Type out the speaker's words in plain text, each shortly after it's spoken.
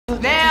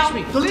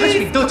me! Don't touch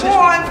me! Don't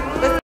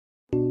touch me!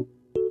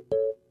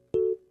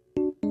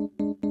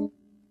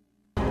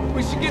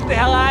 We should get the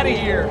hell out of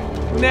here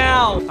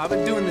now. I've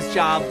been doing this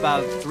job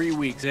about 3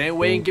 weeks. Any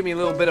way you can give me a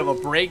little bit of a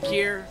break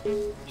here?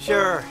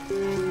 Sure.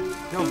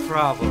 No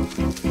problem.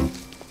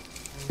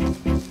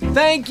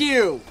 Thank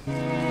you.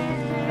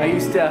 I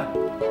used to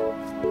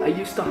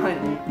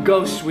hunt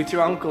ghosts with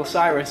your Uncle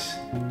Cyrus.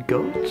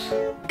 Goats?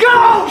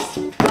 Ghosts!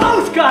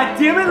 Ghosts,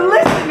 goddammit!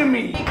 Listen to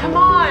me! Come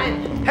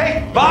on!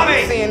 Hey, Bobby!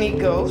 I don't see any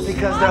ghosts.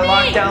 Because they're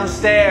locked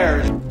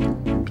downstairs.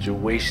 But you're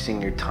wasting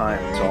your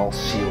time. It's all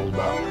sealed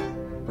up.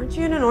 Weren't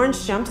you in an orange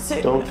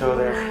jumpsuit? Don't go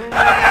there.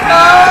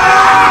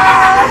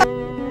 I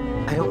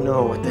don't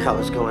know what the hell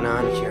is going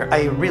on here.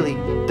 I really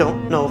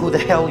don't know who the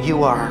hell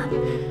you are.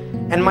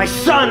 And my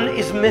son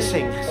is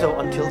missing. So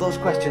until those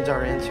questions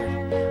are answered,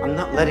 I'm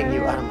not letting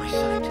you out of my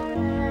sight.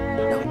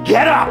 Now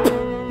get up!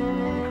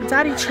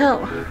 Daddy,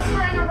 chill.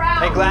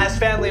 Hey, Glass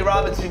Family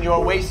Robinson,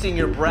 you're wasting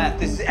your breath.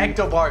 This is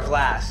Ectobar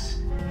Glass.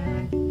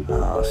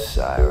 Oh,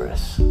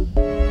 Cyrus.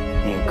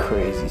 You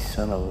crazy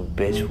son of a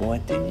bitch,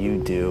 what did you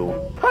do?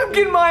 I'm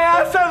getting my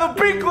ass out of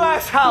the big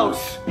glass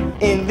house!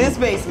 In this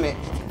basement.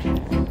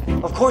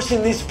 Of course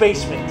in this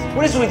basement.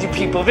 What is it with you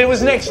people? If it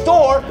was next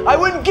door, I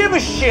wouldn't give a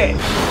shit.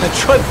 A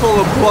truck full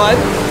of blood?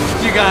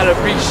 You gotta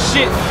be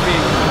shitting me.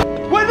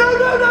 Wait, no!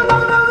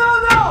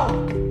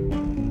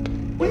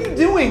 What are you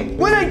doing?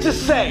 What did I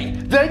just say?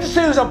 Did I just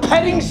say there's a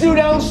petting zoo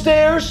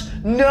downstairs?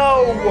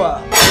 No! Oh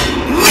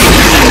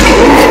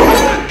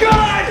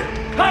God!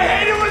 I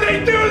hate it when they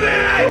do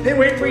that! They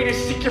wait for you to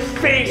stick your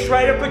face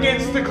right up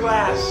against the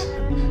glass.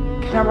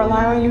 Can I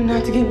rely on you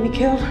not to get me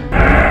killed?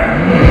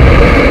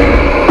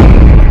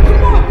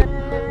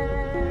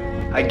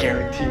 I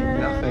guarantee you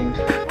nothing.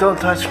 Don't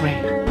touch me.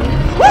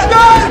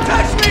 Don't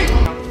touch me!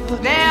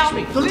 Now,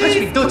 Don't touch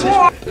me! Don't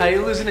touch me! How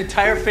you lose an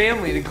entire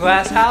family in a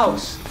glass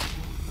house?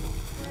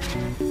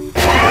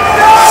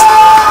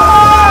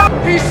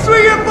 He's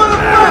swinging for the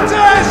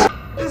fences!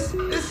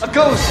 A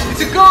ghost!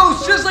 It's a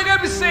ghost! Just like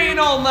I've been saying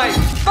all night!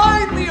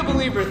 Finally a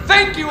believer!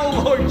 Thank you,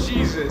 oh Lord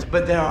Jesus!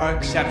 But there are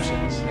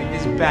exceptions, like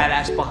this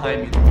badass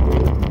behind me.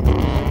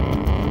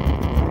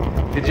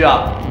 Good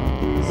job.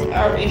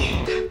 sorry.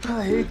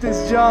 I hate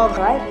this job. All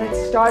right, let's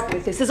start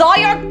with this. This is all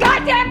your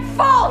goddamn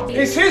fault!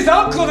 It's his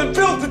uncle that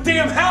built the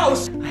damn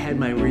house! I had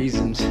my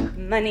reasons.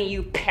 Money,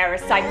 you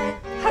parasite.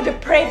 How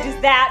depraved is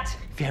that?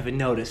 If you haven't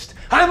noticed,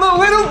 I'm a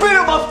little bit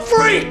of a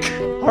freak!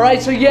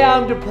 Alright, so yeah,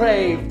 I'm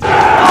depraved.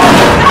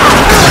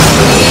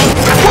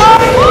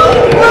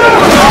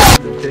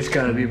 There's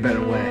gotta be a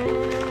better way.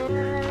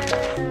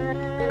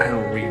 I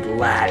don't read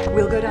Latin.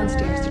 We'll go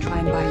downstairs to try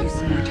and buy you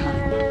some more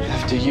time.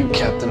 After you,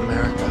 Captain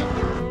America.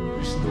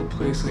 There's no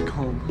place like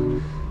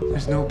home.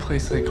 There's no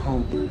place like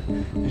home.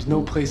 There's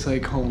no place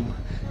like home.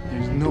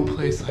 There's no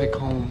place like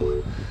home.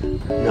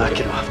 Knock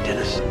it off,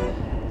 Dennis.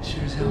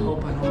 Sure as hell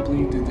hope I don't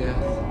bleed to death.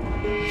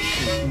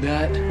 'Cause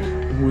that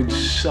would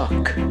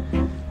suck.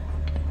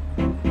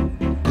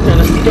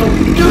 Dennis,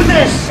 don't do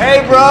this!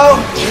 Hey, bro!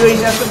 You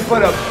ain't nothing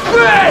but a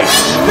bitch!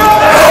 No!